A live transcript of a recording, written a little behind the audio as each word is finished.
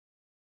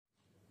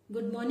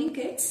Good morning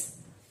kids.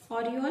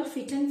 Are you all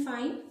fit and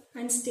fine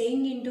and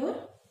staying indoor?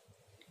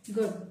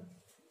 Good.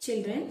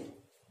 Children,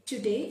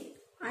 today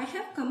I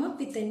have come up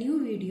with a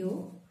new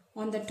video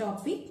on the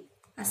topic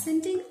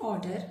ascending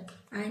order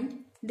and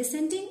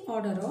descending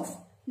order of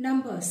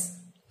numbers.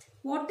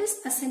 What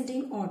is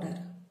ascending order?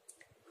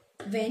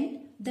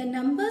 When the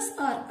numbers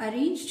are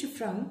arranged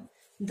from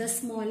the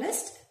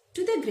smallest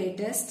to the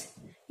greatest,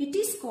 it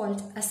is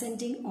called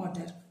ascending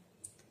order.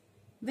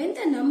 When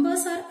the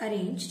numbers are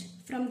arranged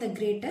from the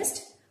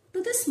greatest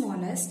to the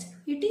smallest,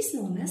 it is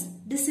known as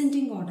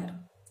descending order.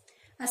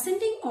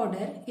 Ascending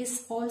order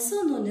is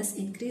also known as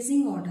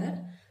increasing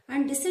order,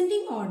 and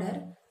descending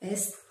order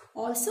is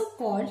also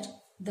called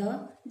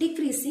the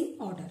decreasing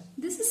order.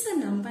 This is a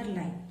number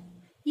line.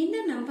 In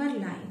a number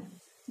line,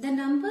 the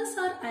numbers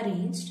are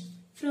arranged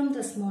from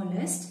the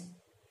smallest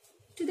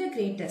to the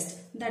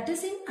greatest, that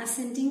is in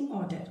ascending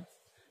order.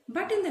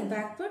 But in the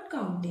backward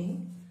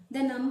counting,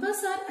 the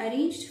numbers are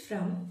arranged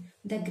from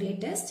the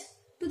greatest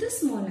to the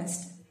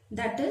smallest,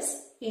 that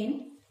is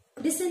in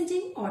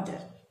descending order.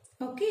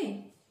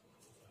 Okay.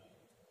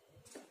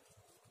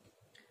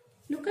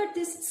 Look at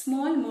this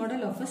small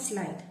model of a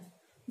slide.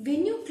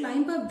 When you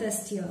climb up the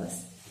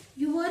stairs,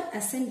 you are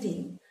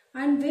ascending,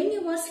 and when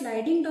you are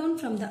sliding down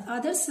from the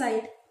other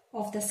side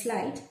of the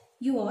slide,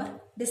 you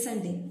are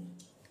descending.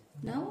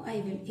 Now I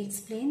will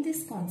explain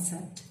this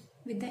concept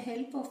with the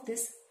help of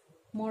this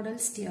model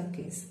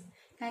staircase.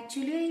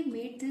 Actually, I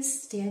made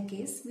this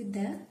staircase with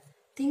the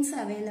things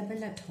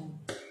available at home.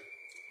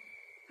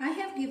 I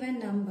have given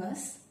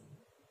numbers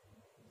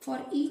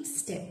for each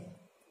step.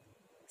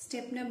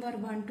 Step number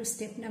 1 to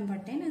step number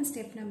 10 and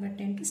step number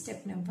 10 to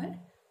step number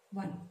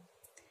 1.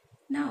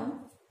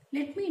 Now,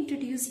 let me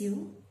introduce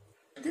you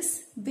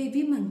this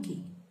baby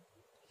monkey.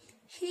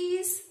 He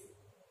is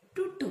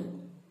Tutu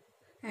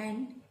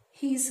and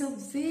he is a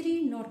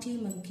very naughty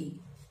monkey.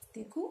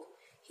 Dekho,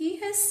 he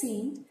has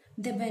seen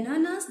the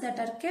bananas that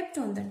are kept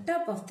on the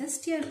top of the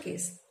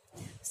staircase.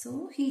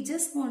 So he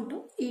just want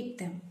to eat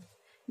them.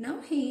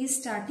 Now he is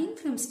starting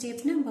from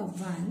step number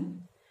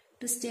 1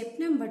 to step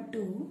number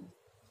 2,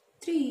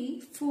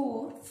 3,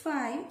 4,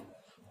 5.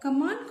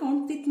 Come on,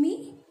 count with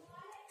me.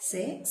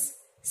 6,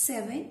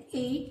 7,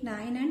 8,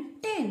 9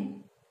 and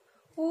 10.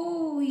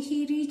 Oh,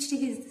 he reached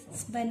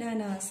his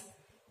bananas.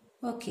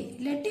 Okay,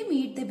 let him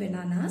eat the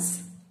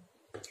bananas.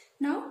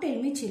 Now tell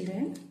me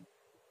children,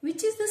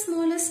 which is the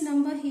smallest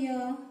number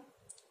here?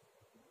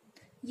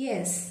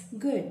 Yes,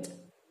 good.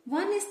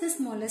 1 is the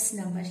smallest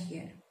number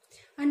here.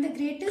 And the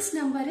greatest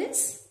number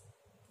is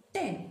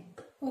 10.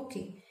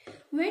 Okay.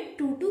 When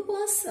Tutu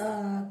was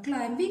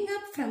climbing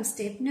up from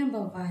step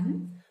number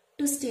 1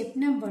 to step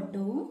number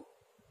 2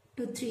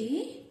 to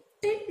 3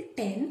 till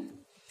 10,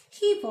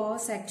 he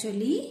was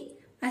actually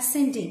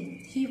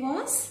ascending. He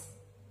was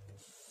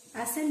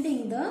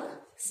ascending the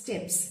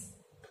steps.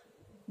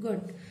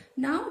 Good.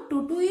 Now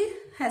Tutu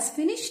has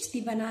finished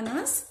the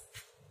bananas.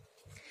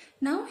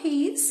 Now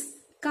he is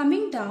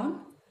coming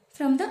down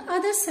from the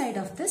other side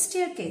of the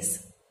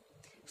staircase.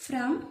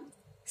 From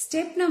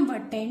step number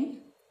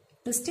 10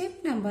 to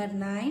step number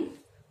 9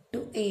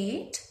 to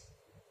 8,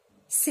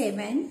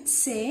 7,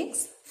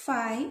 6,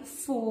 5,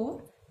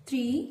 4,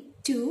 3,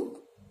 2,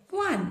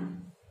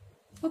 1.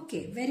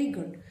 Okay, very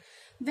good.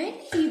 When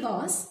he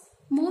was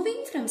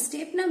moving from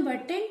step number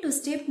 10 to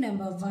step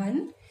number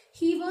 1,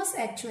 he was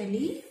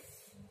actually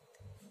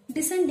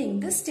descending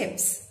the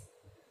steps.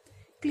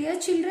 Clear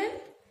children?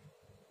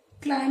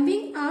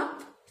 Climbing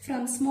up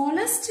from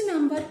smallest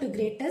number to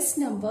greatest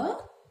number,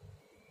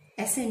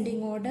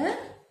 ascending order.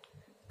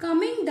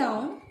 Coming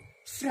down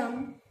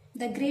from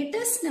the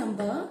greatest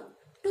number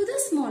to the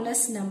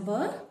smallest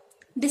number,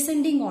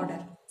 descending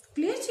order.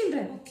 Clear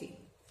children? Okay.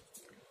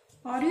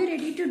 Are you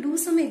ready to do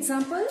some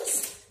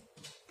examples?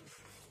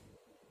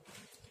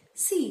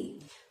 See,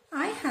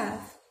 I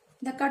have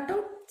the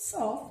cutouts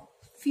of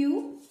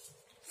few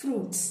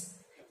fruits.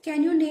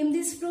 Can you name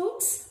these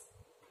fruits?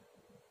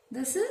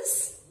 This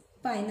is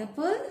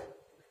pineapple,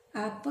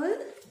 apple,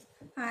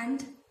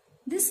 and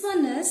this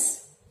one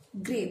is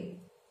grape.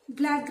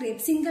 Black grape,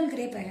 single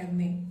grape I have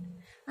made.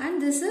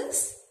 And this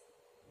is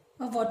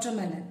a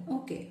watermelon.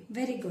 Okay,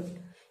 very good.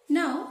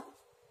 Now,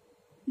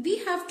 we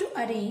have to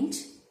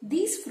arrange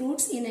these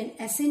fruits in an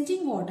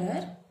ascending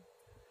order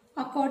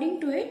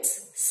according to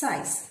its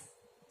size.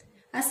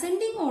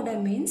 Ascending order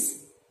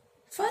means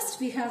first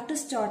we have to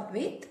start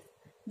with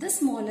the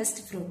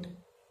smallest fruit.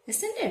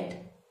 Isn't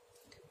it?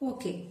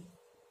 Okay.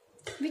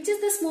 Which is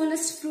the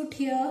smallest fruit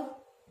here?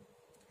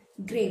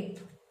 Grape.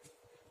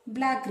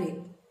 Black grape.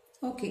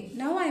 Okay.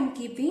 Now I am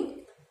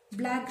keeping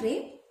black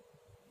grape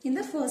in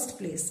the first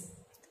place.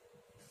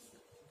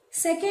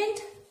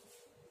 Second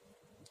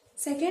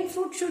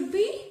fruit should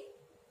be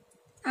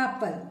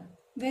apple.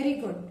 Very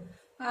good.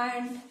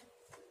 And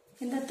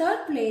in the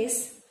third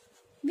place,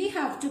 we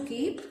have to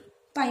keep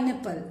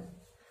pineapple.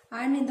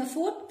 And in the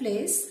fourth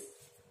place,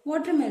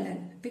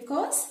 watermelon,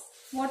 because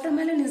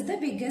watermelon is the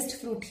biggest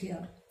fruit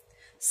here.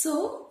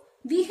 So,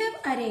 we have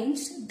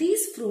arranged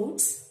these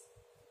fruits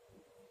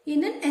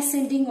in an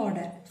ascending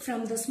order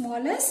from the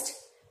smallest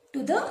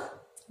to the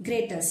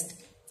greatest.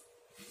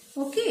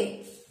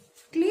 Okay,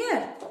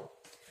 clear?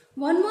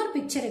 One more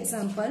picture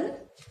example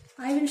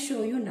I will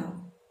show you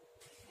now.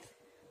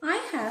 I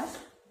have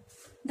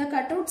the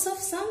cutouts of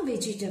some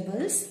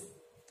vegetables.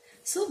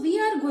 So we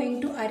are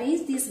going to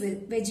arrange these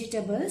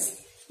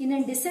vegetables in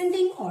a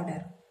descending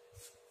order.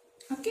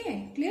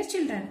 Okay, clear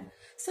children?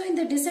 So in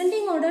the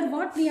descending order,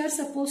 what we are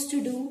supposed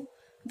to do?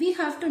 We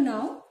have to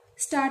now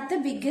start the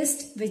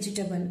biggest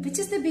vegetable. Which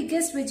is the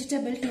biggest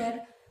vegetable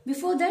here?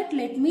 Before that,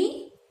 let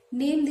me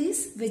name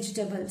these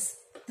vegetables.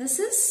 This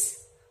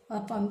is a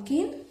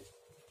pumpkin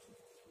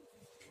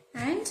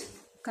and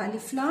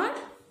cauliflower,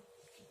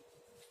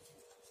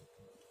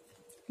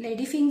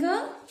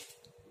 ladyfinger,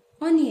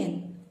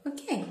 onion.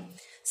 Okay.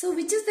 So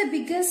which is the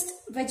biggest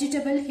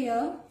vegetable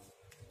here?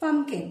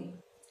 Pumpkin.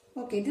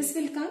 Okay, this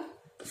will come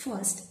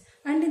first.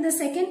 And in the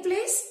second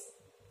place?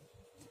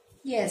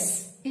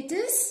 Yes, it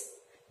is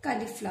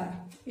cauliflower.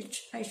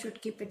 I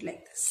should keep it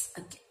like this.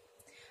 Okay.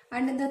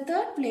 And in the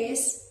third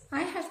place,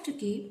 I have to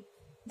keep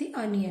the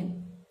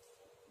onion.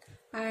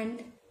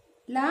 And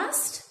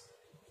last,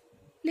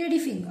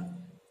 ladyfinger.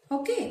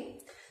 Okay.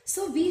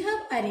 So we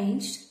have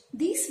arranged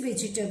these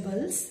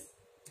vegetables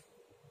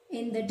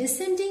in the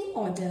descending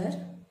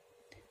order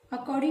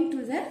according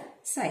to the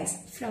size,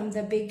 from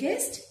the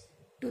biggest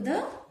to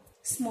the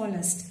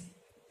smallest.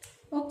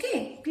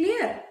 Okay,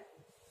 clear?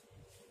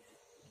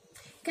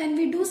 Can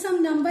we do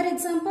some number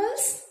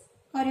examples?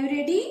 Are you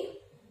ready?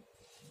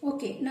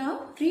 Okay,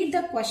 now read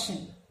the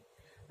question.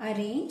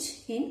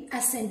 Arrange in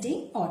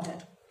ascending order.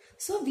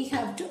 So we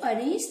have to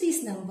arrange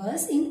these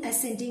numbers in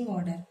ascending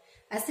order.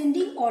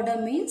 Ascending order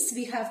means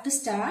we have to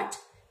start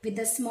with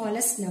the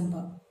smallest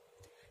number.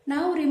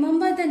 Now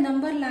remember the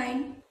number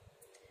line.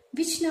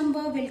 Which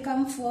number will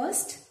come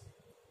first?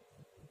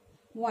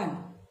 1.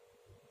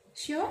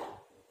 Sure?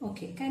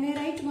 Okay. Can I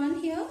write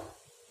 1 here?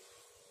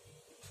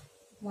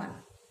 1.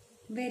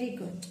 Very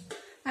good.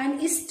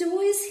 And is 2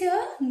 is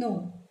here?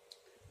 No.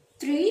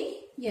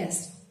 3?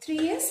 Yes. 3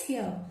 is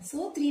here.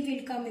 So 3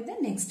 will come in the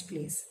next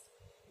place.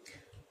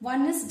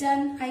 1 is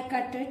done. I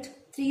cut it.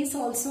 3 is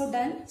also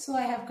done. So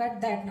I have cut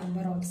that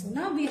number also.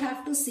 Now we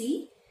have to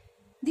see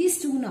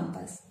these two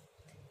numbers.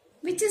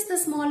 Which is the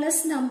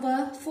smallest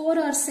number? 4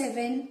 or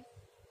 7?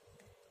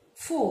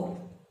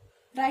 4.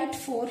 Write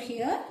 4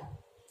 here.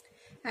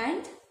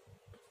 And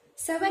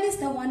 7 is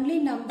the only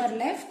number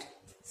left.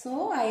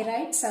 So I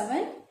write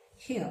 7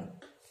 here.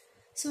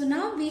 So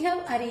now we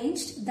have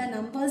arranged the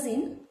numbers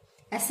in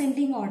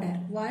ascending order.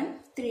 1,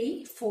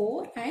 3,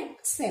 4 and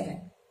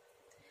 7.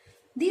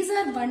 These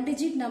are one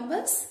digit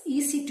numbers,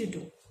 easy to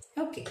do.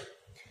 Okay.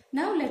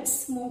 Now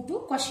let's move to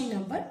question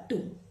number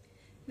 2.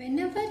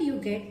 Whenever you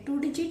get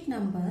 2-digit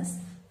numbers,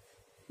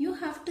 you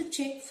have to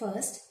check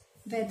first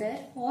whether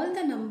all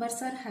the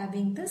numbers are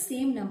having the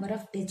same number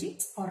of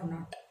digits or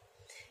not.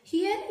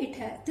 Here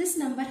this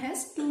number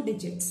has 2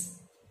 digits.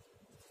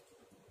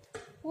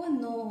 Oh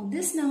no,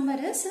 this number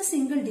is a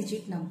single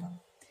digit number.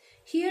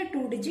 Here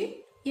 2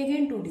 digit,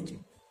 again 2 digit.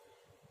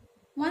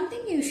 One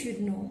thing you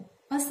should know,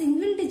 a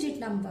single digit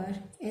number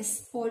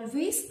is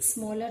always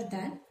smaller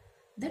than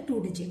the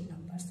 2 digit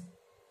numbers.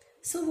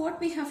 So what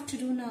we have to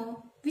do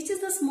now? Which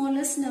is the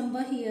smallest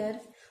number here?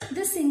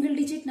 The single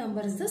digit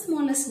number is the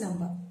smallest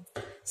number.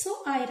 So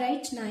I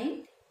write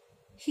 9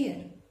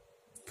 here,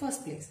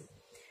 first place.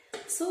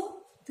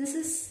 So this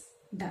is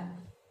done.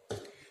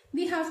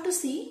 We have to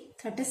see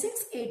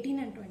 36, 18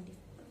 and 20.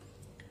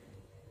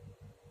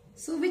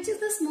 So which is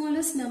the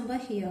smallest number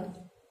here?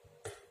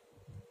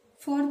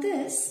 For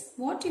this,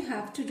 what you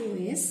have to do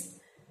is,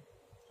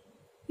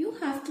 you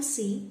have to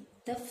see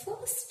the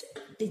first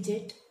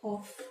digit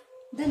of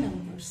the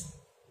numbers.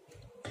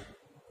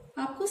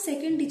 आपको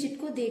second digit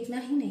को देखना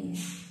ही नहीं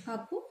है,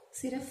 आपको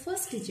सिर्फ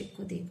first digit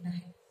को देखना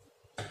है.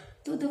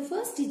 तो the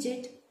first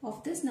digit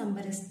of this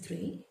number is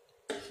 3,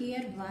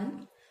 here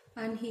 1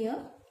 and here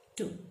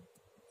 2.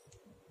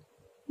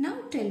 Now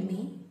tell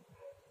me,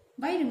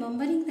 by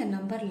remembering the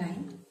number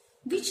line,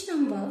 which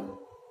number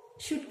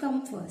should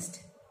come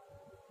first?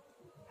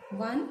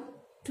 1,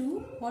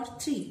 2 or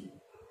 3?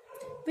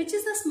 Which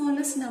is the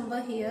smallest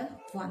number here?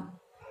 1.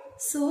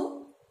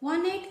 So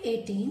 1, 8,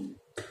 18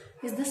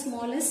 is the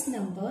smallest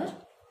number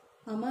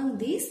among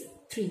these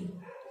 3.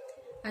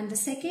 And the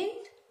second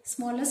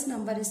smallest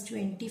number is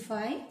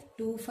 25,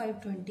 2,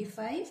 5,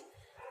 25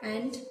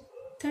 and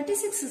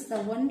 36 is the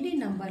only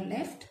number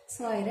left.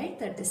 So I write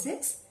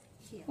 36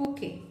 here.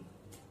 Okay.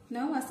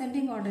 Now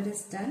ascending order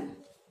is done.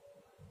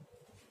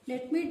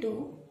 Let me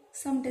do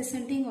some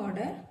descending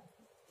order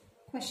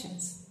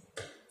questions.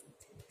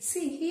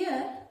 See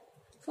here,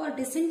 for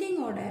descending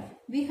order,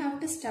 we have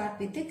to start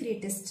with the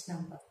greatest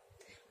number.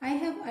 I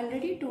have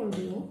already told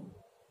you,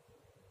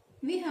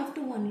 we have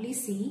to only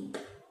see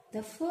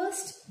the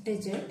first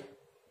digit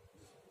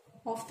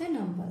of the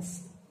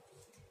numbers.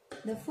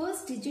 The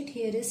first digit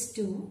here is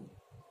 2,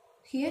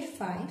 here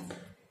 5,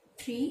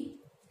 3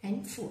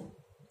 and 4.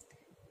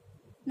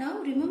 Now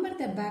remember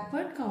the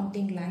backward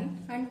counting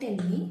line and tell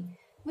me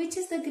which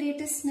is the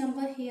greatest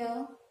number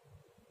here.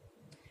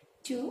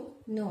 2?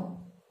 No.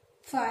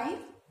 5?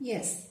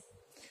 Yes.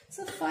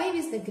 So 5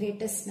 is the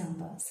greatest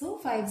number. So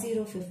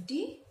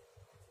 5050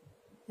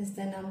 is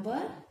the number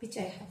which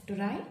I have to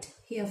write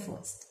here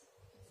first.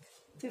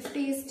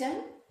 50 is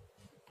done.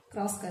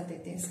 Cross कर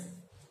देते हैं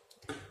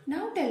इसको.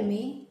 Now tell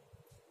me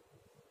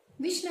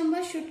which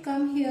number should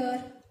come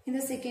here in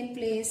the second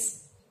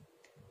place?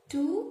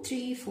 2,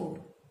 3, 4.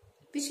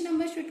 Which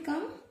number should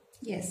come?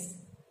 Yes,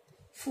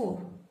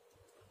 4.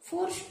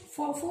 4,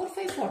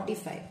 5,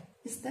 45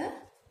 is the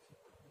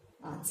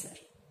answer.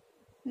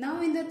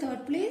 Now in the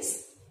third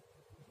place,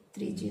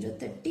 30,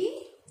 30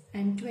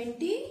 and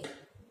 20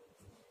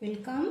 will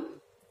come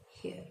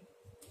here.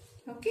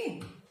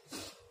 Okay.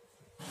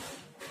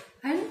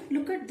 And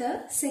look at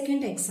the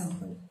second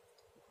example.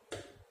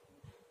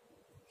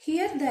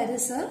 Here there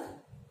is a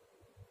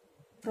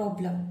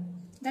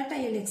problem that I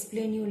will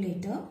explain you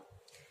later.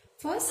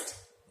 First,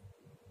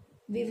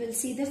 we will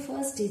see the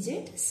first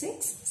digit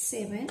 6,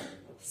 7,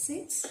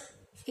 6,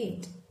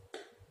 8.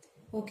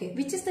 Okay,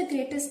 which is the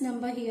greatest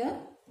number here?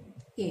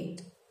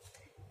 8.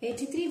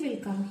 83 will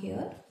come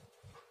here.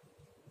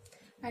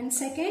 And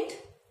second,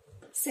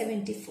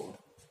 74.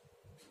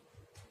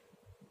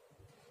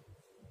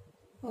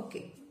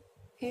 Okay,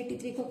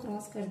 83 को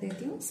cross कर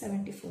देती हूँ,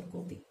 74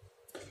 को भी.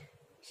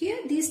 Here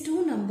these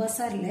two numbers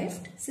are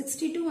left,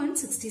 62 and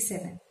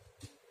 67.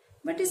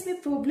 But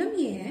इसमें problem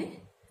ये है,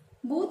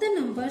 both the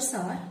numbers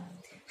are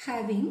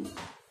having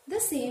the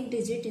same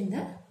digit in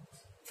the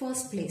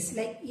first place.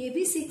 Like ये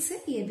भी 6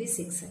 है, ये भी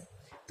 6 है.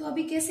 तो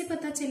अभी कैसे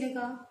पता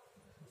चलेगा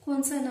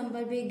कौन सा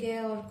नंबर बिग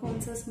है और कौन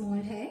सा स्मॉल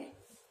है?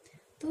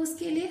 तो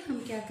उसके लिए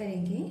हम क्या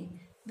करेंगे?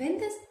 When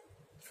the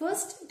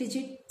first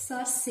digits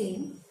are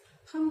same,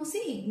 हम उसे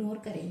इग्नोर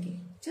करेंगे.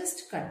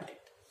 Just cut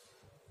it.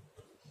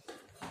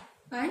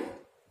 And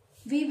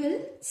we will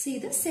see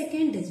the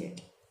second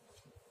digit.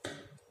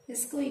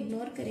 इसको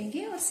इग्नोर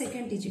करेंगे और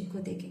सेकेंड डिजिट को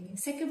देखेंगे.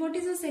 Second, what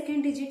is the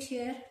second digit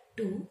here?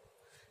 2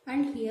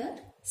 and here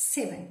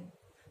 7.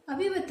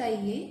 अभी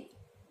बताइए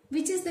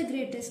which is the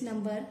greatest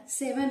number,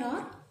 7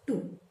 और 2?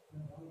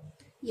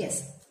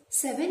 Yes,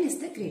 7 is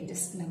the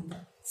greatest number.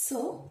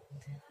 So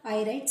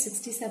I write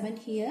 67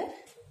 here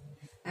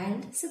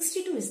and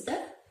 62 is the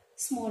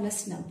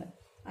smallest number.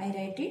 I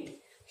write it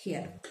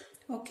here.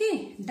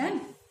 Okay,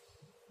 done.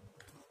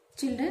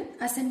 Children,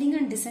 ascending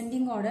and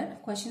descending order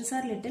questions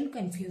are little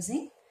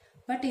confusing,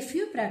 but if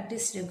you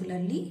practice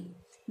regularly,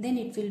 then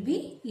it will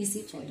be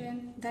easy for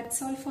you.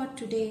 That's all for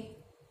today.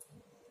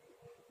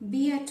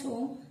 Be at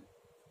home,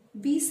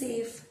 be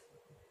safe,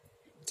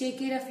 take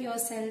care of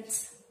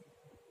yourselves.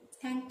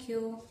 Thank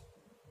you.